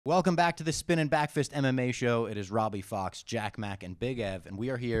Welcome back to the Spinnin Backfist MMA Show. It is Robbie Fox, Jack Mack, and Big Ev, and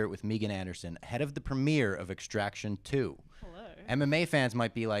we are here with Megan Anderson, ahead of the premiere of Extraction 2. Hello. MMA fans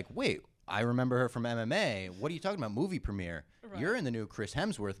might be like, wait, I remember her from MMA. What are you talking about, movie premiere? Right. You're in the new Chris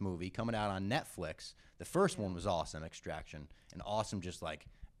Hemsworth movie coming out on Netflix. The first one was awesome, Extraction. An awesome just like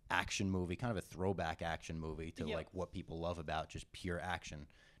action movie, kind of a throwback action movie to like what people love about just pure action.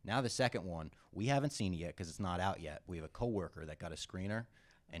 Now the second one, we haven't seen it yet because it's not out yet. We have a coworker that got a screener,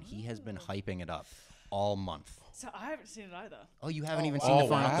 and he has been hyping it up all month. So I haven't seen it either. Oh, you haven't even seen the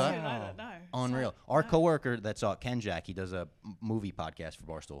final I cut? haven't seen it either, no. Unreal. Our coworker that saw it, Ken Jack, he does a movie podcast for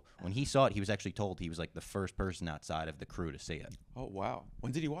Barstool. When he saw it, he was actually told he was like the first person outside of the crew to see it. Oh, wow.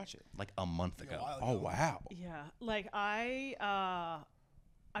 When did he watch it? Like a month ago. Oh, wow. Yeah, like I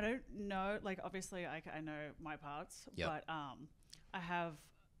don't know. Like obviously, I know my parts, but I have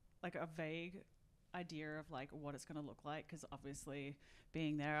like a vague idea of like what it's going to look like because obviously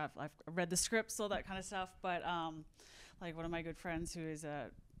being there, I've read the scripts, all that kind of stuff. But like one of my good friends who is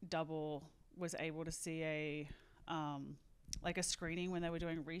a double was able to see a like a screening when they were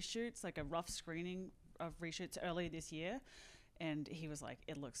doing reshoots, like a rough screening of reshoots earlier this year, and he was like,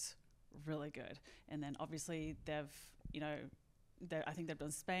 it looks really good. And then obviously they've, you know, I think they've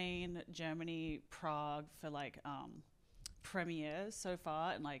done Spain, Germany, Prague for like premieres so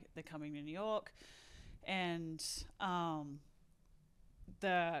far, and like they're coming to New York, and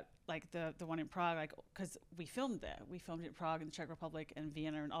the one in Prague, like because we filmed there, we filmed in Prague in the Czech Republic and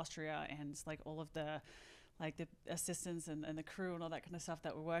Vienna in Austria, and like all of the like the assistants and the crew and all that kind of stuff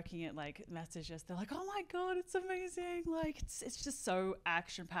that were working it, like messages, they're like, oh my god, it's amazing, like it's just so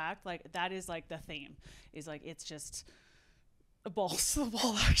action packed. Like that is like the theme, is like it's just balls to the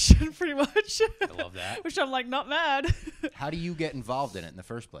wall action pretty much. I love that. Which I'm like not mad. How do you get involved in it in the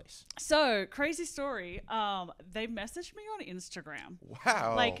first place? So crazy story. They messaged me on Instagram.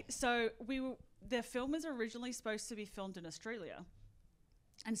 Wow. Like, so the film is originally supposed to be filmed in Australia.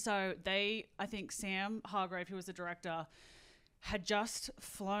 And so I think Sam Hargrave, who was the director, had just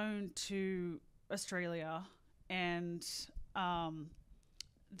flown to Australia, and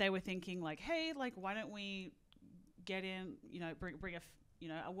they were thinking like, hey, like, why don't we get in, you know, bring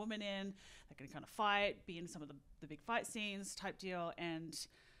a woman in that can kind of fight, be in some of the big fight scenes type deal. And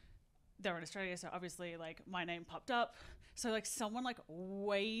they're in Australia, so obviously like my name popped up. So like someone like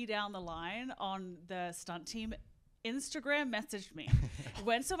way down the line on the stunt team Instagram messaged me.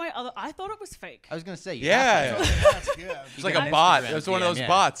 Went to my other, I thought it was fake. I was going to say, yeah. It's like a bot. It was one of those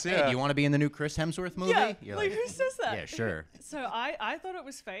bots. Yeah. Hey, do you want to be in the new Chris Hemsworth movie? Yeah, You're like who says that? Yeah, sure. So I thought it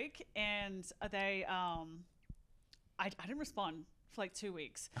was fake, and they I didn't respond for like 2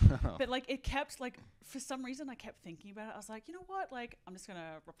 weeks. But like it kept like, for some reason I kept thinking about it. I was like, you know what, like I'm just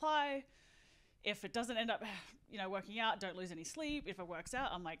gonna reply. If it doesn't end up, you know, working out, don't lose any sleep. If it works out,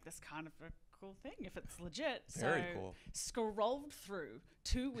 I'm like, this kind of a cool thing if it's legit. Very so cool. Scrolled through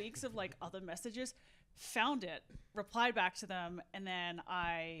 2 weeks of like other messages, found it, replied back to them, and then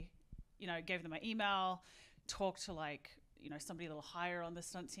I, you know, gave them my email, talked to like, you know, somebody a little higher on the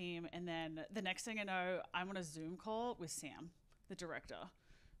stunt team, and then the next thing I know, I'm on a Zoom call with Sam, the director.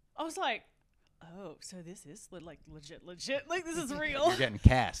 I was like, oh, so this is like legit, like this is real. You're getting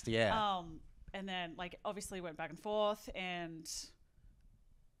cast, yeah. And then like obviously went back and forth, and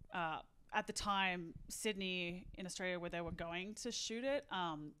at the time, Sydney in Australia, where they were going to shoot it,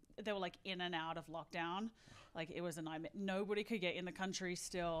 they were like in and out of lockdown. Like it was a nightmare. Nobody could get in the country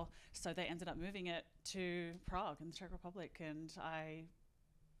still. So they ended up moving it to Prague in the Czech Republic. And I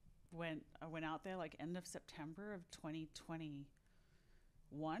went out there like end of September of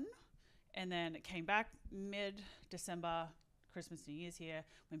 2021. And then it came back mid-December, Christmas, New Year's here.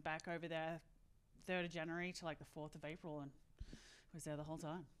 Went back over there 3rd of January to like the 4th of April, and was there the whole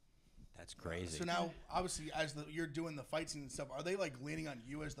time. That's crazy. So now, obviously, as you're doing the fight scene and stuff, are they like leaning on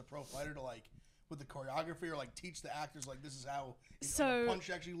you as the pro fighter to like, with the choreography, or like teach the actors like this is how a punch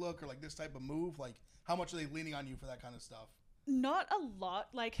actually look, or like this type of move? Like how much are they leaning on you for that kind of stuff? Not a lot.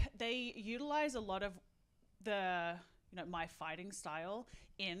 Like they utilize a lot of the, you know, my fighting style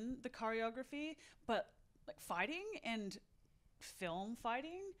in the choreography, but like fighting and film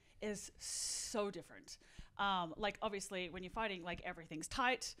fighting is so different. Like obviously when you're fighting, like everything's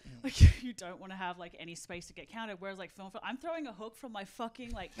tight, like you don't want to have like any space to get counted. Whereas like film, I'm throwing a hook from my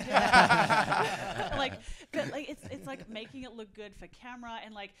fucking like, like, but like it's like making it look good for camera,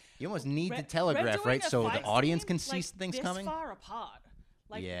 and like you almost need to telegraph, right? So the audience can see things coming. This far apart,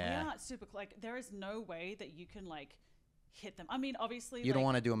 like yeah. we aren't super. Like there is no way that you can like hit them. I mean, obviously you don't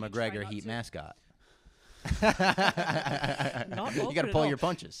want to do a McGregor Heat mascot. Not you got to pull your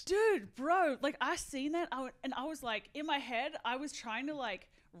punches, dude, bro. Like I seen that, I was like in my head, I was trying to like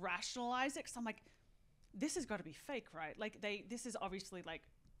rationalize it because I'm like, this has got to be fake, right? Like this is obviously like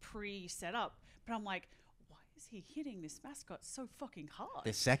pre-set up, but I'm like, why is he hitting this mascot so fucking hard?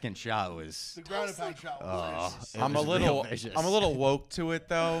 The second shot was The ground and pound shot was I'm a little woke to it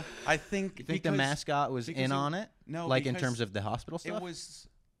though. I think. You think the mascot was in on it? No, like in terms of the hospital stuff. It was.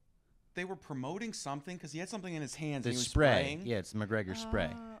 They were promoting something because he had something in his hands. The and he was spray. spraying. Yeah, it's McGregor's spray.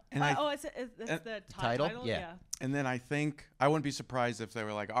 And it's the title? Yeah. And then I think I wouldn't be surprised if they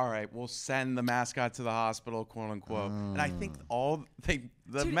were like, "All right, we'll send the mascot to the hospital, quote unquote." And I think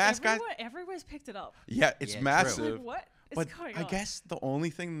the mascot everywhere's picked it up. Yeah, it's massive. Like, what is But going I on? guess the only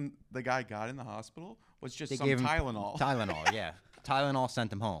thing the guy got in the hospital was just They some gave him Tylenol. Tylenol, yeah. Tylenol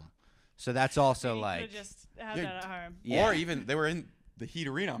sent him home. So that's also You like. could've just had that at home. Yeah. Or even they were in the Heat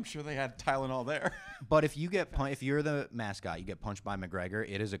Arena. I'm sure they had Tylenol there. But if you get if you're the mascot, you get punched by McGregor.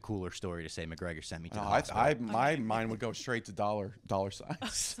 It is a cooler story to say McGregor sent me to the hospital. My mind would go straight to dollar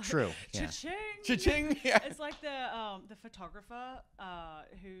signs. True. Yeah. Cha-ching! Cha-ching! Yeah. It's like the photographer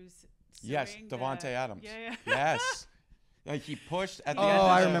who's Yes, suing Devontae the, Adams. Yeah. Yes. Like he pushed at the Oh, end.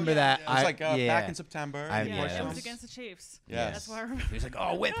 I of remember the, that. It was like back in September. I- and he Yeah, pushed it him. was against the Chiefs. Yes. That's why I remember. He's like,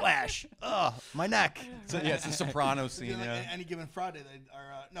 oh, whiplash. Oh, my neck. So, yeah, it's the Soprano scene. Like, Yeah. any given Friday,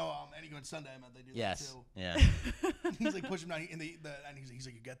 any given Sunday, I meant they do Yes. that too. Yeah. He's like pushing him down, and he's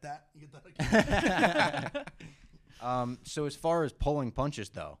like, you get that? You get that? So as far as pulling punches,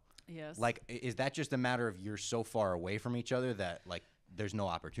 though, Yes. like, is that just a matter of you're so far away from each other that, like, there's no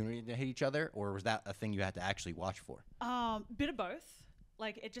opportunity to hit each other? Or was that a thing you had to actually watch for? Bit of both.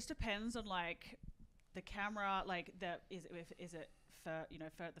 Like, it just depends on, like, the camera, like, is it for,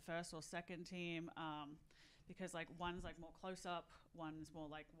 for the first or second team, because, like, one's, like, more close-up, one's more,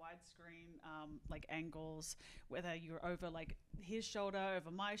 like, widescreen, like, angles, whether you're over, like, his shoulder,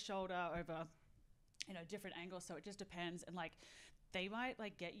 over my shoulder, over, different angles, so it just depends, and, like, they might,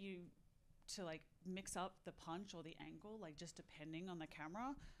 like, get you to, like, mix up the punch or the angle, like, just depending on the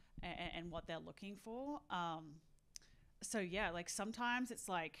camera and what they're looking for. So yeah, like sometimes it's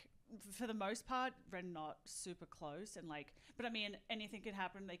like, for the most part, we're not super close, and like, but I mean, anything could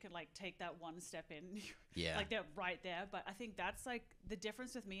happen. They could like take that one step in, Yeah. like they're right there. But I think that's like the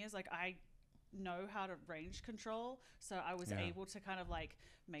difference with me is like I know how to range control, so I was able to kind of like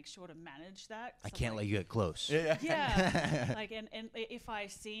make sure to manage that. I can't let you get close. Yeah. Yeah, like and if I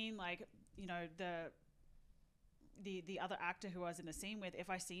seen like the other actor who I was in the scene with, if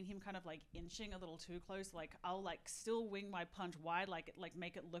I seen him kind of like inching a little too close, like I'll like still wing my punch wide, like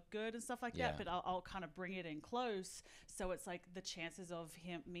make it look good and stuff like that, but I'll kind of bring it in close, so it's like the chances of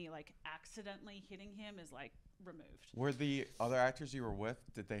me like accidentally hitting him is like removed. Were the other actors you were with,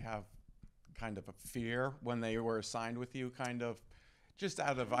 did they have kind of a fear when they were assigned with you, kind of just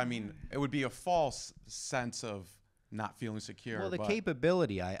out of, I mean, it would be a false sense of not feeling secure. Well, the but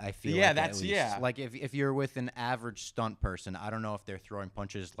capability, I feel Yeah, like that's- at least. yeah. Like if you're with an average stunt person, I don't know if they're throwing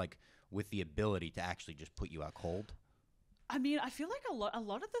punches like with the ability to actually just put you out cold. I mean, I feel like a lot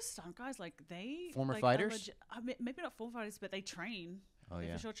of the stunt guys, like they Former like, fighters? I mean, maybe not former fighters, but they train. Oh, They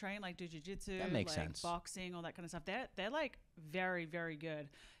yeah. for sure train, like do jiu-jitsu, That makes like sense. boxing, all that kind of stuff. They're like very, very good,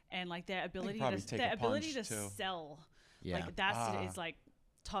 and like their ability probably to take a punch, too. sell, Yeah. like is like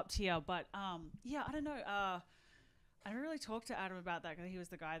top tier. But yeah, I don't know. I didn't really talk to Adam about that because he was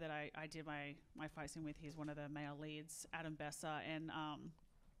the guy that I did my fight scene with. He's one of the male leads, Adam Besser, and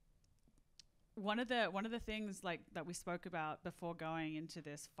one of the things like that we spoke about before going into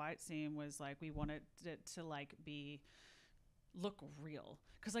this fight scene was like we wanted it to like look real,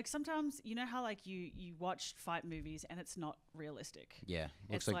 because like sometimes how like you watch fight movies and it's not realistic. Yeah,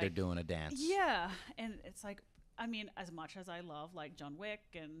 looks It's like they're like- doing a dance. Yeah, and it's like, I mean, as much as I love like John Wick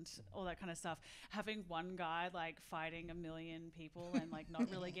and all that kind of stuff, having one guy like fighting a million people and like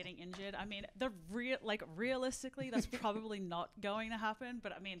not really getting injured, I mean, realistically, that's probably not going to happen.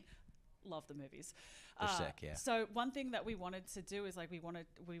 But I mean, love the movies. They're sick, yeah. So one thing that we wanted to do is like we wanted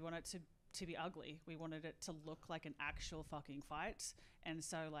to be ugly. We wanted it to look like an actual fucking fight. And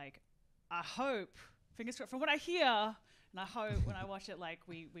so like, I hope, fingers crossed, from what I hear, and I hope when I watch it, like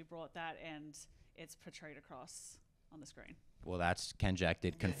we brought that and it's portrayed across on the screen. Well, that's Ken Jack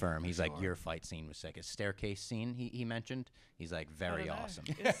did confirm. He's like, sure. your fight scene was sick. A staircase scene he mentioned. He's like, I very don't know. awesome.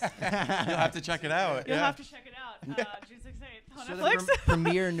 It's- You'll have to check it out. You'll yeah. have to check it out. June 16th on So the Netflix.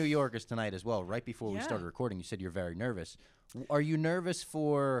 premiere in New York is tonight as well. Right before we Yeah. started recording, you said you're very nervous. Are you nervous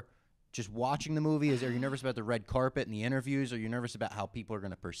for just watching the movie? Are you nervous about the red carpet and the interviews? Are you nervous about how people are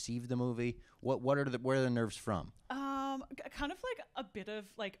going to perceive the movie? Where are the nerves from? Kind of like a bit of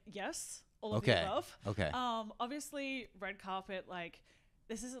like, yes, all of Okay. the above. Okay. Obviously red carpet, like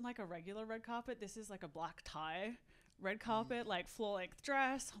this isn't like a regular red carpet. This is like a black tie red carpet, like floor length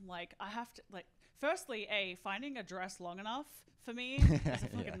dress. I'm like, I have to like. Firstly, finding a dress long enough for me is a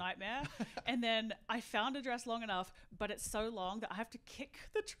fucking nightmare. And then I found a dress long enough, but it's so long that I have to kick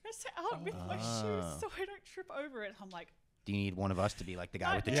the dress out with my shoes so I don't trip over it. I'm like, do you need one of us to be like the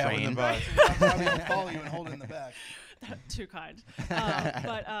guy with the Yeah, train? with the bus. I'm going to follow you and hold it in the back. Too kind.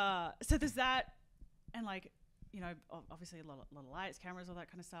 So there's that, and like, you know, obviously a lot of lights, cameras, all that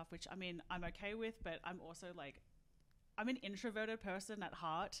kind of stuff, which I mean, I'm okay with, but I'm also like, I'm an introverted person at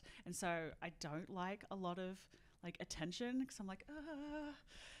heart, and so I don't like a lot of like attention because I'm like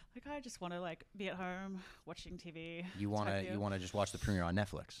I just want to like be at home watching TV. You want to just watch the premiere on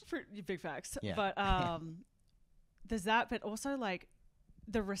Netflix. For big facts. Yeah. But there's that, but also like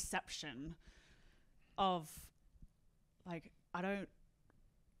the reception of like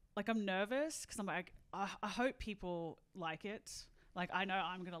I'm nervous because I'm like I hope people like it. Like I know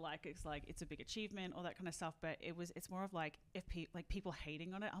I'm gonna like it. It's like it's a big achievement, all that kind of stuff. But it's more of like if people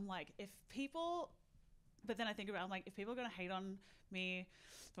hating on it. I'm like if people, but then I think about it, I'm like if people are gonna hate on me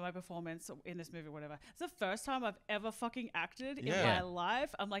for my performance in this movie or whatever. It's the first time I've ever fucking acted in my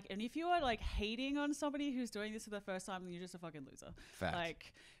life. I'm like, and if you are like hating on somebody who's doing this for the first time, then you're just a fucking loser. Fact.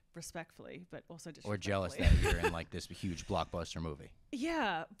 Like respectfully, but also Or disrespectfully. jealous that you're in like this huge blockbuster movie.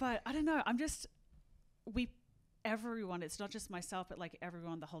 Yeah, but I don't know. Everyone, it's not just myself, but like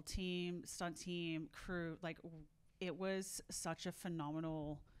everyone, the whole team, stunt team, crew, like it was such a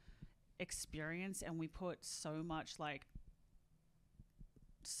phenomenal experience, and we put so much like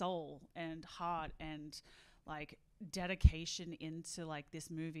soul and heart and like dedication into like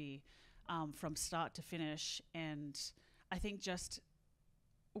this movie from start to finish. And I think just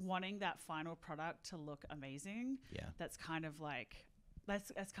wanting that final product to look amazing, that's kind of like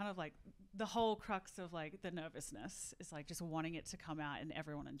the whole crux of like the nervousness is like just wanting it to come out and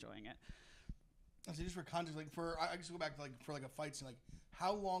everyone enjoying it. So just for context, like I just go back to like for like a fight scene, like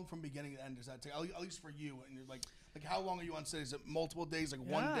how long from beginning to end does that take? At least for you, and you're like how long are you on set? Is it multiple days, like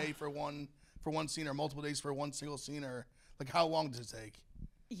one day for one scene, or multiple days for one single scene, or like how long does it take?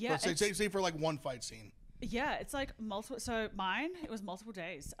 Yeah, so say for like one fight scene. Yeah, it's like multiple. So mine, it was multiple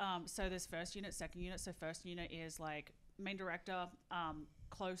days. So there's first unit, second unit. So first unit is like main director,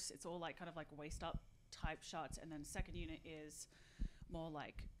 close. It's all like kind of like waist up type shots, and then second unit is more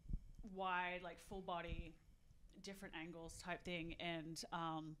like wide, like full body, different angles type thing. And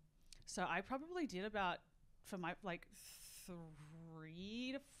so I probably did about for my like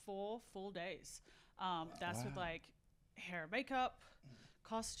 3 to 4 full days. That's with like hair and makeup,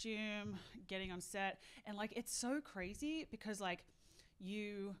 costume, getting on set, and like it's so crazy because like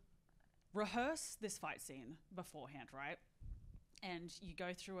you rehearse this fight scene beforehand, right? And you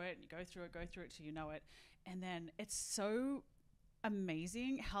go through it till you know it, and then it's so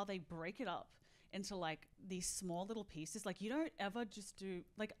amazing how they break it up into like these small little pieces. Like you don't ever just do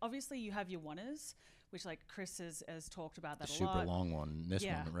like, obviously you have your oneers, which like Chris has talked about that The a lot. super long one, this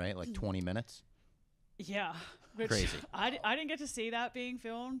one, right? Like 20 minutes. Yeah, which Crazy. I didn't get to see that being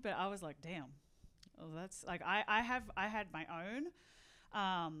filmed, but I was like, damn. Oh, that's like I had my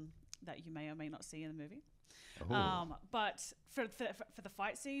own that you may or may not see in the movie. Oh. But for the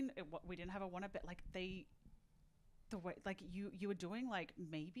fight scene, we didn't have a one-up, but like the way like you were doing like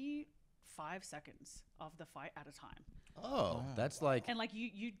maybe 5 seconds of the fight at a time. Oh, wow. That's like, and like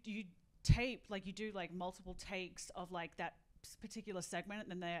you tape, like you do like multiple takes of like that particular segment,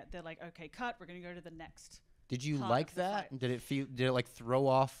 and then they're like, okay, cut, we're gonna go to the next. Did you like that? Did it like throw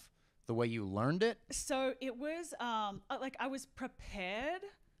off the way you learned it? So it was like I was prepared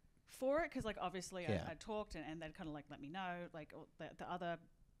for it because like obviously I talked and they'd kind of like let me know like the other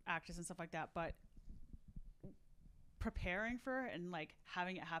actors and stuff like that, but preparing for it and like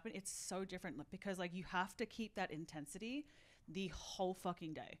having it happen, it's so different because like you have to keep that intensity the whole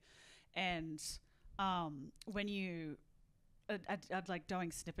fucking day. And when you I'd like doing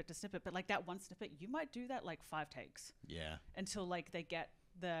snippet to snippet, but like that one snippet you might do that like 5 takes until like they get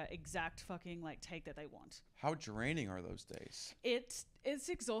the exact fucking like take that they want. How draining are those days? It's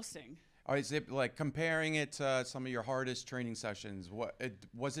exhausting. Or is it like comparing it to some of your hardest training sessions?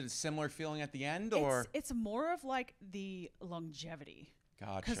 Was it a similar feeling at the end, or it's more of like the longevity?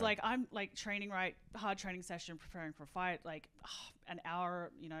 Gotcha. Because like I'm like training, right, hard training session, preparing for a fight, like an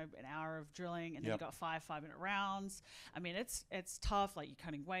hour of drilling, and then you got 5-minute rounds. I mean, it's tough. Like you're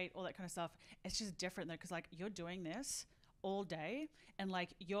cutting weight, all that kind of stuff. It's just different though, because like you're doing this all day, and like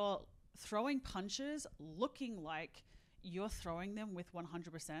you're throwing punches, looking like you're throwing them with 100%,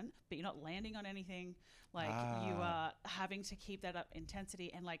 but you're not landing on anything. Like you are having to keep that up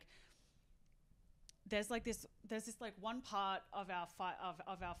intensity, and like there's this like one part of our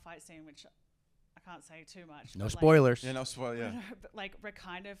fight scene which I can't say too much. No but, spoilers. Yeah, no spoil. Yeah. But like we're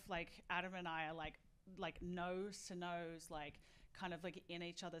kind of like Adam and I are like nose to nose, like kind of like in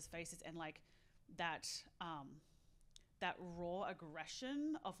each other's faces, and like that raw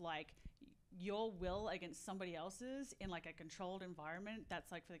aggression of like your will against somebody else's in like a controlled environment.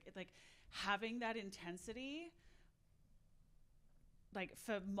 That's like having that intensity like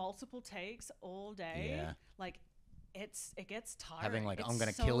for multiple takes all day. Yeah. Like it gets tiring. Having like, it's I'm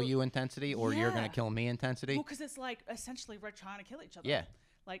going to kill you intensity, or you're going to kill me intensity. Well, because it's like essentially we're trying to kill each other. Yeah.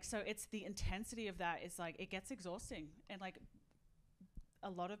 Like, so it's the intensity of that. It's like, it gets exhausting. And like a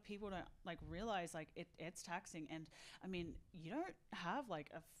lot of people don't like realize like it's taxing. And I mean, you don't have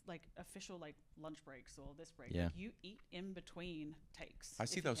like official like lunch breaks or this break. Yeah. Like, you eat in between takes. I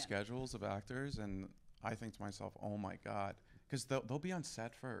see those schedules of actors and I think to myself, oh my God, because they'll be on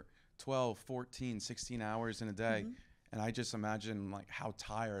set for 12, 14, 16 hours in a day. Mm-hmm. And I just imagine like how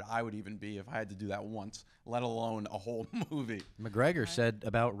tired I would even be if I had to do that once, let alone a whole movie. McGregor said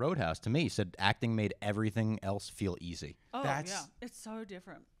about Roadhouse to me, he said acting made everything else feel easy. Oh, yeah. It's so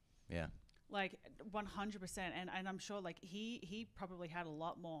different. Yeah. Like 100%. And I'm sure like he probably had a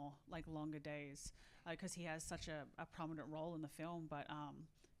lot more like longer days because he has such a prominent role in the film. But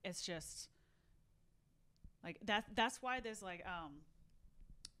it's just like that's why there's like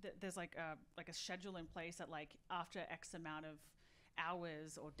there's like a schedule in place that like after X amount of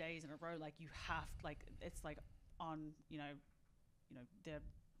hours or days in a row, like you have like it's like on you know the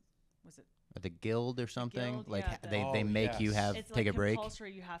was it the guild or something guild, like yeah, they make you have it's take like a break.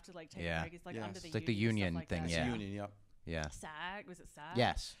 Compulsory, you have to like take a break. It's like under the it's like the union like thing. that. Yeah, union. Yep. Yeah. SAG, was it SAG?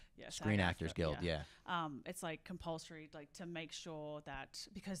 Yes. Yeah, Screen SAG Actors AFTRA, Guild. Yeah. It's like compulsory, like to make sure that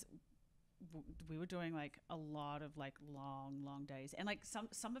because we were doing like a lot of like long days, and like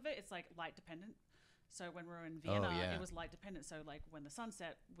some of it it's like light dependent. So when we were in Vienna, it was light dependent. So like when the sun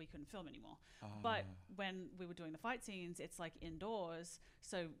set, we couldn't film anymore. But when we were doing the fight scenes, it's like indoors.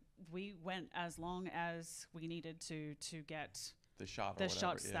 So we went as long as we needed to get the shots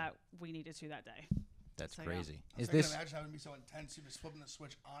that we needed to that day. That's crazy. Is this? I can imagine having to be so intense. You're just flipping the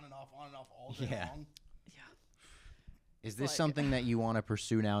switch on and off all day long. Yeah. Is this something that you want to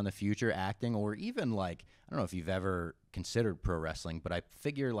pursue now in the future, acting, or even like, I don't know if you've ever considered pro wrestling, but I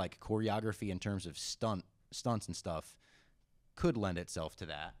figure like choreography in terms of stunts and stuff could lend itself to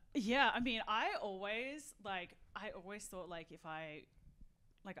that. Yeah, I mean, I always thought like if I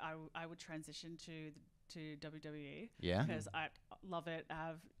would transition to WWE. Yeah. Because I love it.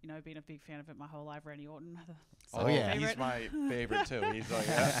 I've been a big fan of it my whole life. Randy Orton. He's my favorite too. He's like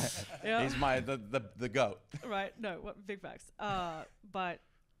he's my the goat. Right. No, big facts. But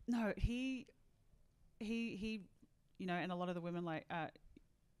no, he and a lot of the women like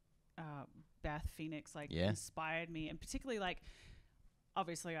Beth Phoenix inspired me, and particularly like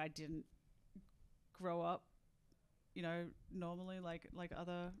obviously I didn't grow up normally like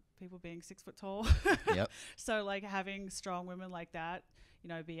other people being 6 foot tall. Yep. So like having strong women like that,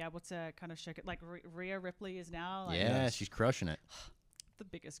 be able to kind of shake it. Like Rhea Ripley is now. Like, she's crushing it. The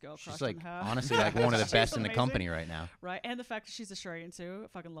biggest girl crush she's like on her. honestly like one of the best in the company right now. Right, and the fact that she's Australian too, I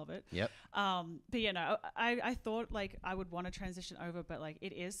fucking love it. Yep. But I thought like I would want to transition over, but like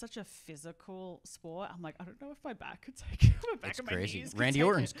it is such a physical sport. I'm like, I don't know if my back could take it. My back it's and my crazy. knees Randy could take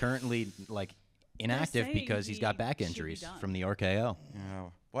Orton's it. currently like inactive because he's got back injuries from the RKO. Yeah.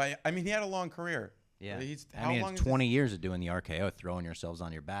 Well, I mean, he had a long career. Yeah. How long it's 20 years of doing the RKO, throwing yourselves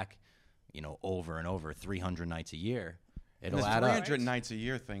on your back, over and over, 300 nights a year. It'll add up. 300 nights a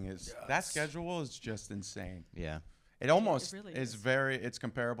year thing is that schedule is just insane. Yeah. It almost really is it's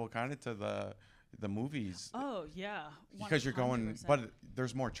comparable kind of to the movies. Oh yeah. 100%. Because you're going, but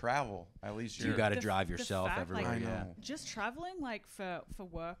there's more travel. At least you got to drive yourself fact, everywhere. like, I know. Just traveling like for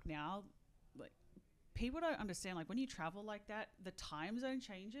work now, like people don't understand. Like when you travel like that, the time zone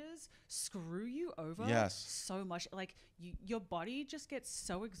changes screw you over so much. Like your body just gets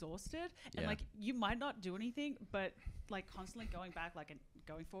so exhausted, and like you might not do anything, but like constantly going back, like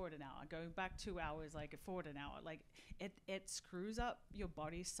going forward an hour, going back 2 hours, like forward an hour, like it screws up your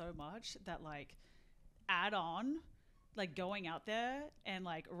body so much that like add on like going out there and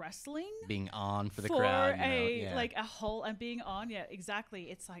like wrestling, being on for the crowd, like a whole and being on, exactly.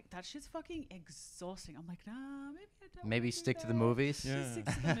 It's like that shit's fucking exhausting. I'm like, nah, maybe I don't. Maybe stick to the movies. Just stick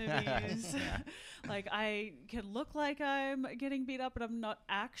to the movies. Like I can look like I'm getting beat up, but I'm not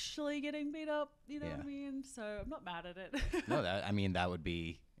actually getting beat up. You know what I mean? So I'm not mad at it. No, that would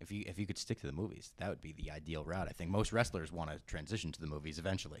be. If you could stick to the movies, that would be the ideal route. I think most wrestlers want to transition to the movies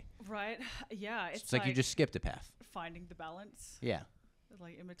eventually. Right? Yeah. It's like you just skipped a path. Finding the balance. Yeah.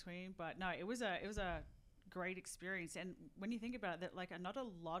 Like in between, but no, it was a great experience. And when you think about it, that like not a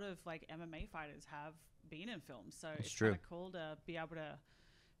lot of like MMA fighters have been in films, so it's kind of cool to be able to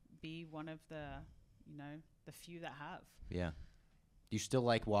be one of the, you know, the few that have. Yeah. Do you still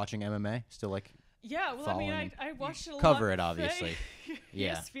like watching MMA? Still like? Yeah. Well, I mean, I watched it a lot. Cover it, obviously.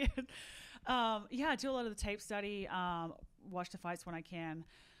 Yes. Yeah. I do a lot of the tape study. Watch the fights when I can.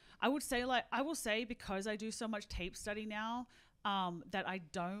 I will say because I do so much tape study now, that I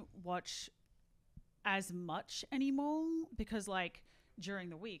don't watch as much anymore, because like during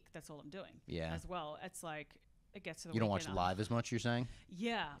the week, that's all I'm doing. Yeah. As well. It's like, it gets to the You don't watch live as much, you're saying?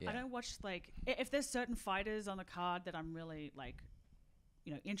 Yeah. I don't watch, like, if there's certain fighters on the card that I'm really like,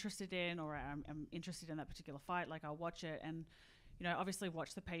 you know, interested in, or I'm interested in that particular fight, like I'll watch it and, you know, obviously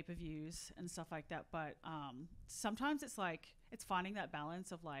watch the pay-per-views and stuff like that. But sometimes it's like, it's finding that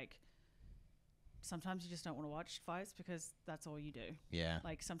balance of like, sometimes you just don't want to watch fights because that's all you do. Yeah.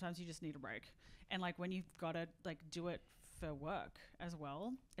 Like sometimes you just need a break. And like when you've got to like do it for work as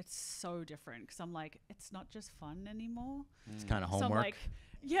well, it's so different, because I'm like, it's not just fun anymore. It's kind of homework. So I'm like,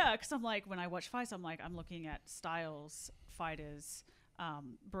 yeah, because I'm like, when I watch fights, I'm like, I'm looking at styles, fighters,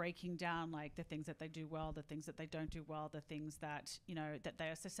 breaking down like the things that they do well, the things that they don't do well, the things that, you know, that they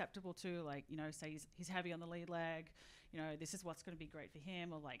are susceptible to, like, you know, say he's heavy on the lead leg, you know, this is what's going to be great for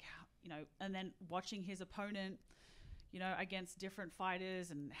him, or like, you know, and then watching his opponent, you know, against different fighters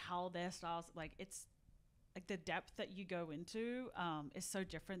and how their styles, like, it's like the depth that you go into is so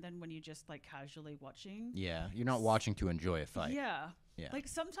different than when you just like casually watching. Yeah, you're not watching to enjoy a fight. Yeah. Like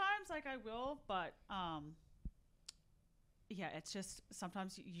sometimes like I will, but yeah, it's just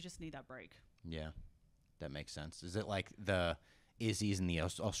sometimes you just need that break. Yeah, that makes sense. Is it like the Izzy's and the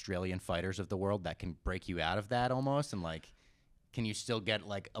Australian fighters of the world that can break you out of that almost, and like, can you still get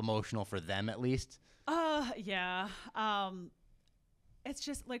like emotional for them at least? Yeah. It's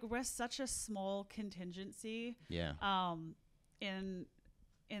just like we're such a small contingency. Yeah. In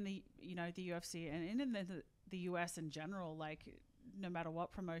the, you know, the UFC and in the US in general, like no matter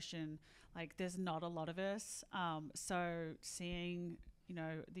what promotion, like there's not a lot of us. So seeing, you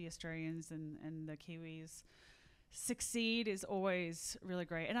know, the Australians and the Kiwis succeed is always really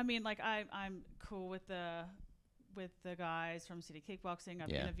great. And I mean, like I'm cool with the guys from City Kickboxing. I've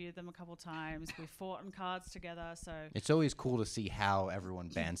interviewed them a couple times. We fought on cards together. So it's always cool to see how everyone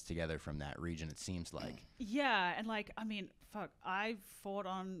bands together from that region, it seems like. Yeah. And like, I mean, fuck, I fought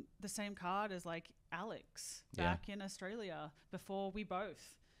on the same card as like Alex back in Australia before we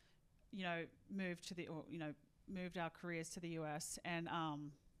both, you know, moved our careers to the US. And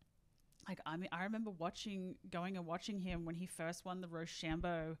like, I mean, I remember going and watching him when he first won the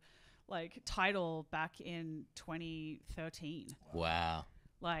Rochambeau like title back in 2013. Wow.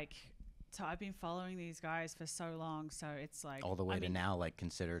 Like, so I've been following these guys for so long, so it's like all the way to now, like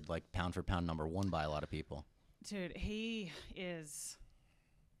considered like pound for pound #1 by a lot of people. Dude, he is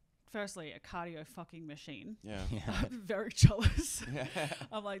firstly a cardio fucking machine. Yeah. I'm very jealous.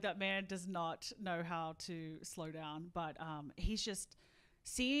 I'm like, that man does not know how to slow down, but he's just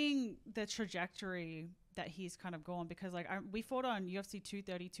seeing the trajectory that he's kind of gone, because like we fought on UFC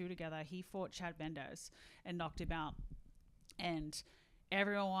 232 together. He fought Chad Mendes and knocked him out, and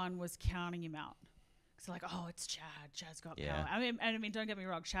everyone was counting him out. So like, oh, it's Chad. Chad's got power. I mean, don't get me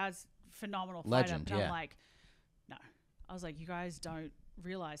wrong. Chad's phenomenal legend. Fighter, but I'm like, no. I was like, you guys don't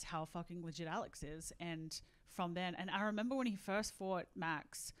realize how fucking legit Alex is. And from then, and I remember when he first fought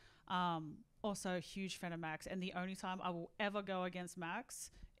Max. Also a huge fan of Max, and the only time I will ever go against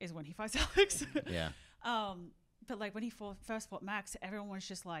Max is when he fights Alex. Yeah. But like when he first fought Max, everyone was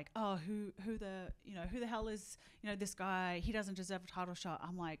just like, oh, who the hell is, you know, this guy? He doesn't deserve a title shot.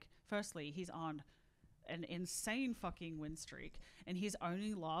 I'm like, firstly, he's on an insane fucking win streak, and his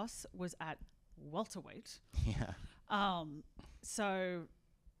only loss was at welterweight. Yeah. So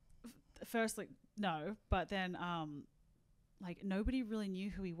firstly, no, but then like nobody really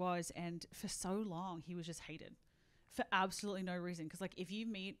knew who he was, and for so long he was just hated for absolutely no reason. Because like if you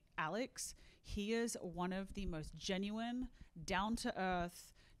meet Alex, he is one of the most genuine, down to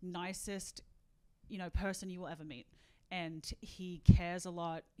earth, nicest, you know, person you will ever meet, and he cares a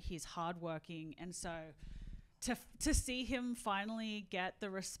lot. He's hardworking, and so to see him finally get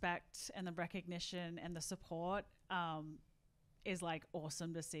the respect and the recognition and the support is like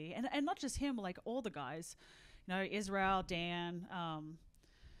awesome to see. And not just him, like all the guys. You know, Israel, Dan,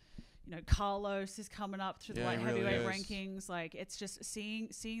 you know, Carlos is coming up through the light heavyweight rankings. Like, it's just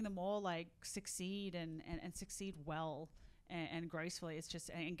seeing them all like succeed and succeed well and gracefully. It's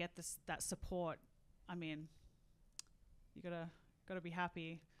just, and get that support. I mean, you gotta be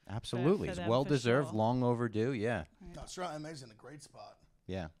happy. Absolutely, it's well deserved, long overdue. Yeah. Australia is in a great spot.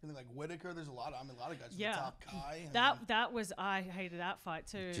 Yeah. And like Whitaker, there's a lot of guys. Yeah. The top guy. I hated that fight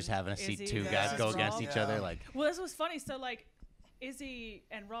too. Just having to see Izzy two guys versus go Rob. against each other, like. Well, this was funny. So like, Izzy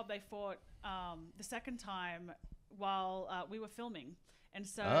and Rob, they fought the second time while we were filming, and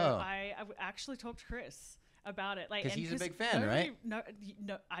so I actually talked to Chris about it, like, because he's a big fan, right? No,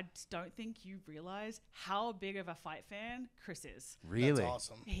 I just don't think you realize how big of a fight fan Chris is. Really? That's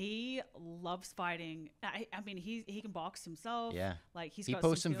awesome. He loves fighting. I mean, he can box himself. Yeah. Like he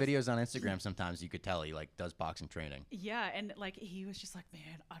posts some videos on Instagram. Sometimes you could tell he like does boxing training. Yeah, and like he was just like,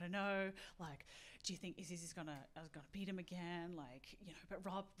 man, I don't know, like, do you think Izzy's gonna beat him again? Like, you know, but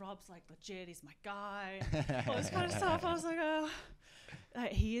Rob's like legit. He's my guy. All this kind of stuff. I was like, oh.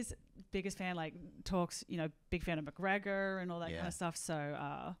 He is biggest fan. Like, talks, you know, big fan of McGregor and all that kind of stuff.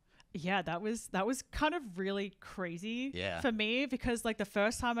 So, yeah, that was kind of really crazy for me, because like the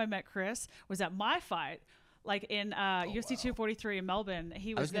first time I met Chris was at my fight. Like in UFC 243 in Melbourne,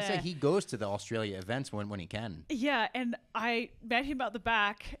 he was I was going to say, he goes to the Australia events when he can. Yeah, and I met him at the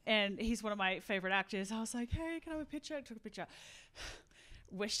back, and he's one of my favorite actors. I was like, hey, can I have a picture? I took a picture.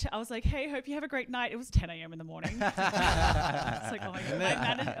 I was like, hey, hope you have a great night. It was 10 a.m. in the morning. It's like, oh my God.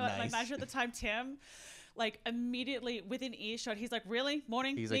 My manager at the time, Tim, like immediately within earshot, he's like, really?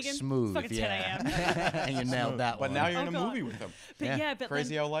 Morning? He's vegan? like smooth. Fucking 10 a.m. And you nailed that one. But now you're in a movie with him. But but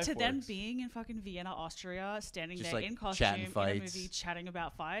crazy how life to works. them being in fucking Vienna, Austria, standing just there like in costume, chatting in fights. a movie, chatting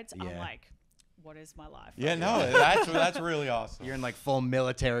about fights, I'm like, what is my life? Yeah, no, that's really awesome. You're in like full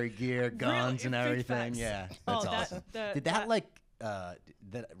military gear, guns and big everything. facts. Yeah, that's awesome. Did that like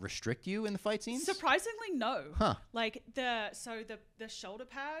that restrict you in the fight scenes? Surprisingly, no. Huh. Like the shoulder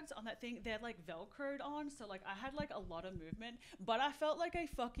pads on that thing, they're like Velcroed on, so like I had like a lot of movement, but I felt like a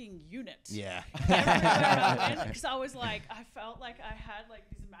fucking unit. Yeah. Because I was like, I felt like I had like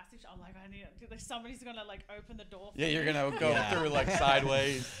these massive. I'm like, I need like somebody's gonna like open the door. Yeah, you're gonna go through like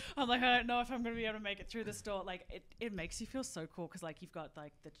sideways. I'm like, I don't know if I'm gonna be able to make it through this door. Like it makes you feel so cool, because like you've got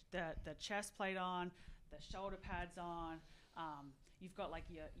like the chest plate on, the shoulder pads on. You've got like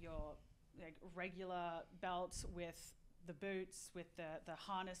your like regular belts with the boots, with the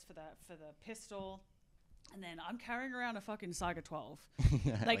harness for the pistol, and then I'm carrying around a fucking Saiga 12,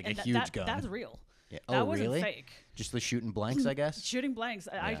 like a huge gun. That's real. Yeah. That Oh, wasn't really? fake. Just the shooting blanks, I guess. Shooting blanks.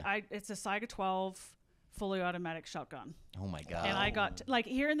 I it's a Saiga 12 fully automatic shotgun. Oh my God. And I got like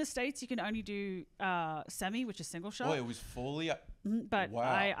here in the States, you can only do semi, which is single shot. Oh, it was fully. But wow.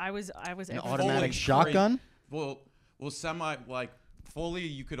 I was an automatic shotgun. Well, semi, like fully,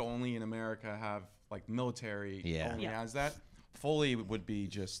 you could only in America have like military only has that. Fully would be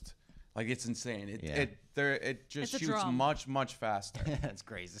just like, it's insane. It just shoots much faster. That's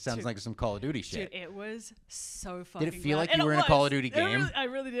crazy. It sounds like some Call of Duty shit. Dude, it was so fucking. Did it feel loud. like you were in a Call of Duty game? I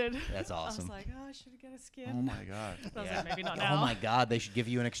really did. That's awesome. I was like, oh, I should get a skin. Oh my God. But I was like, maybe not now. Oh my God, they should give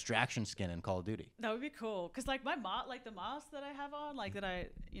you an extraction skin in Call of Duty. That would be cool. Cause like the mask that I have on, like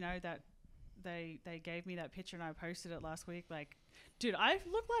that that they gave me that picture and I posted it last week. Like, dude, I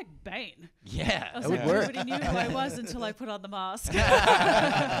look like Bane. Yeah, I was it like, would work. nobody knew who I was until I put on the mask.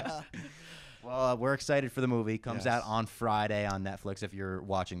 Well, we're excited for the movie. Comes out on Friday on Netflix. If you're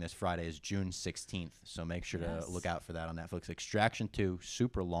watching this, Friday is June 16th. So make sure to look out for that on Netflix. Extraction 2,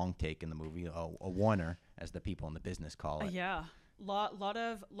 super long take in the movie. A Warner, as the people in the business call it. Yeah. Lot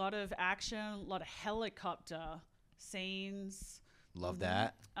of action, lot of helicopter scenes. Love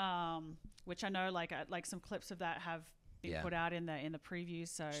that. Which I know like some clips of that have been put out in the preview.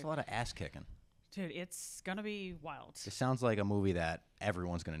 So just a lot of ass kicking. Dude, it's gonna be wild. It sounds like a movie that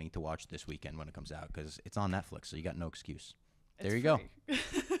everyone's gonna need to watch this weekend when it comes out, because it's on Netflix, so you got no excuse. There you go.